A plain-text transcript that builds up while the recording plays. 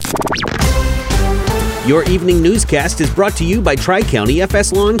Your evening newscast is brought to you by Tri-County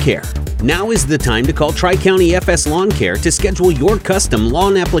FS Lawn Care. Now is the time to call Tri-County FS Lawn Care to schedule your custom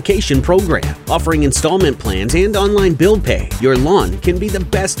lawn application program. Offering installment plans and online bill pay, your lawn can be the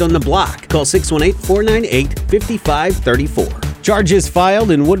best on the block. Call 618-498-5534. Charges filed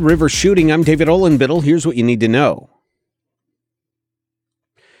in Wood River shooting. I'm David Olenbittle. Here's what you need to know.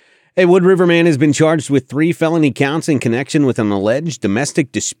 A Wood River man has been charged with 3 felony counts in connection with an alleged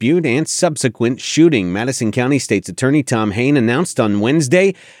domestic dispute and subsequent shooting. Madison County State's Attorney Tom Hain announced on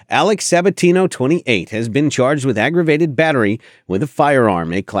Wednesday, Alex Sabatino, 28, has been charged with aggravated battery with a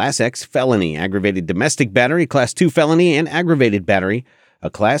firearm, a Class X felony, aggravated domestic battery, Class 2 felony, and aggravated battery, a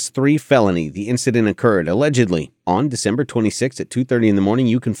Class 3 felony. The incident occurred, allegedly, on December 26 at 2:30 in the morning.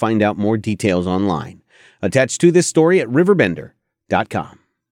 You can find out more details online. Attached to this story at riverbender.com.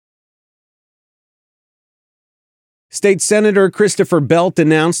 State Senator Christopher Belt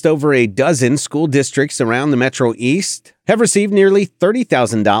announced over a dozen school districts around the Metro East have received nearly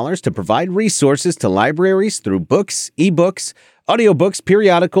 $30,000 to provide resources to libraries through books, ebooks, audiobooks,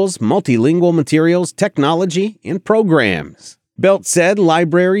 periodicals, multilingual materials, technology, and programs. Belt said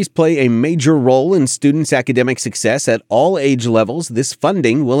libraries play a major role in students' academic success at all age levels. This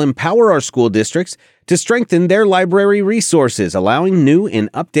funding will empower our school districts to strengthen their library resources, allowing new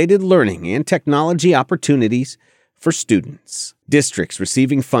and updated learning and technology opportunities for students. Districts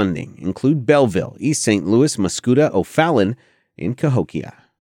receiving funding include Belleville, East St. Louis, Muscuda, O'Fallon, and Cahokia.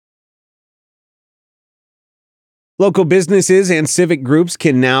 Local businesses and civic groups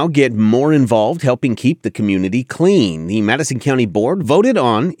can now get more involved helping keep the community clean. The Madison County Board voted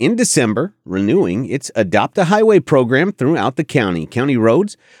on, in December, renewing its Adopt a Highway program throughout the county. County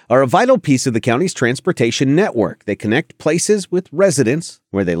roads are a vital piece of the county's transportation network. They connect places with residents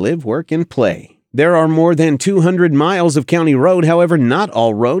where they live, work, and play. There are more than 200 miles of county road. However, not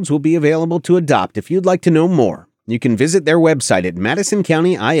all roads will be available to adopt. If you'd like to know more, you can visit their website at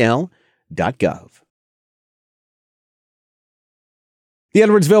madisoncountyil.gov. The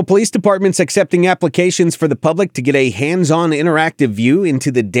Edwardsville Police Department's accepting applications for the public to get a hands-on interactive view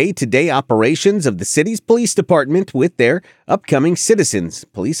into the day-to-day operations of the city's police department with their upcoming Citizens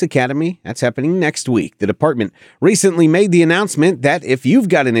Police Academy. That's happening next week. The department recently made the announcement that if you've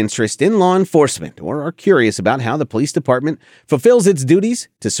got an interest in law enforcement or are curious about how the police department fulfills its duties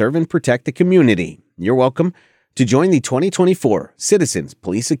to serve and protect the community, you're welcome to join the 2024 Citizens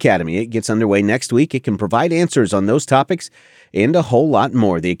Police Academy. It gets underway next week. It can provide answers on those topics and a whole lot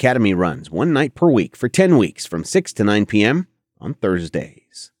more. The Academy runs one night per week for 10 weeks from 6 to 9 p.m. on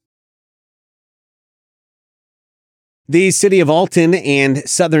Thursdays. The City of Alton and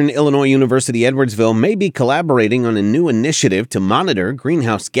Southern Illinois University Edwardsville may be collaborating on a new initiative to monitor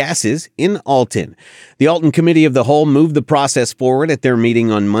greenhouse gases in Alton. The Alton Committee of the Whole moved the process forward at their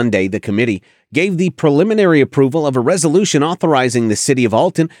meeting on Monday. The committee gave the preliminary approval of a resolution authorizing the City of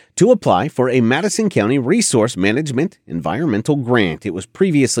Alton to apply for a Madison County Resource Management Environmental Grant. It was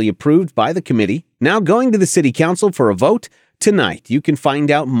previously approved by the committee, now going to the City Council for a vote tonight. You can find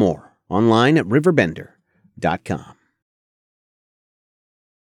out more online at riverbender.com.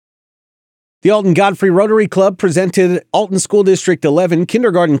 The Alton Godfrey Rotary Club presented Alton School District 11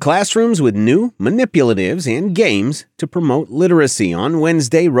 kindergarten classrooms with new manipulatives and games to promote literacy. On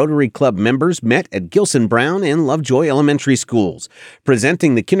Wednesday, Rotary Club members met at Gilson Brown and Lovejoy Elementary Schools,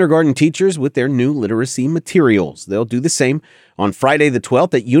 presenting the kindergarten teachers with their new literacy materials. They'll do the same on Friday the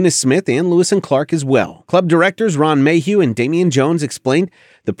 12th at Eunice Smith and Lewis and Clark as well. Club directors Ron Mayhew and Damian Jones explained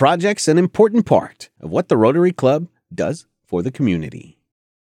the project's an important part of what the Rotary Club does for the community.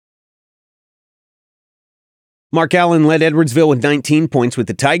 Mark Allen led Edwardsville with 19 points, with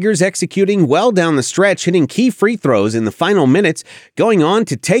the Tigers executing well down the stretch, hitting key free throws in the final minutes, going on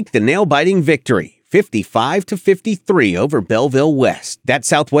to take the nail-biting victory, 55-53 over Belleville West. That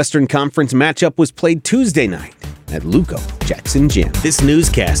Southwestern Conference matchup was played Tuesday night at Luco Jackson Gym. This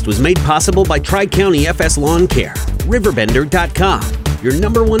newscast was made possible by Tri-County FS Lawn Care, riverbender.com, your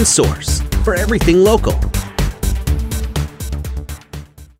 #1 source for everything local.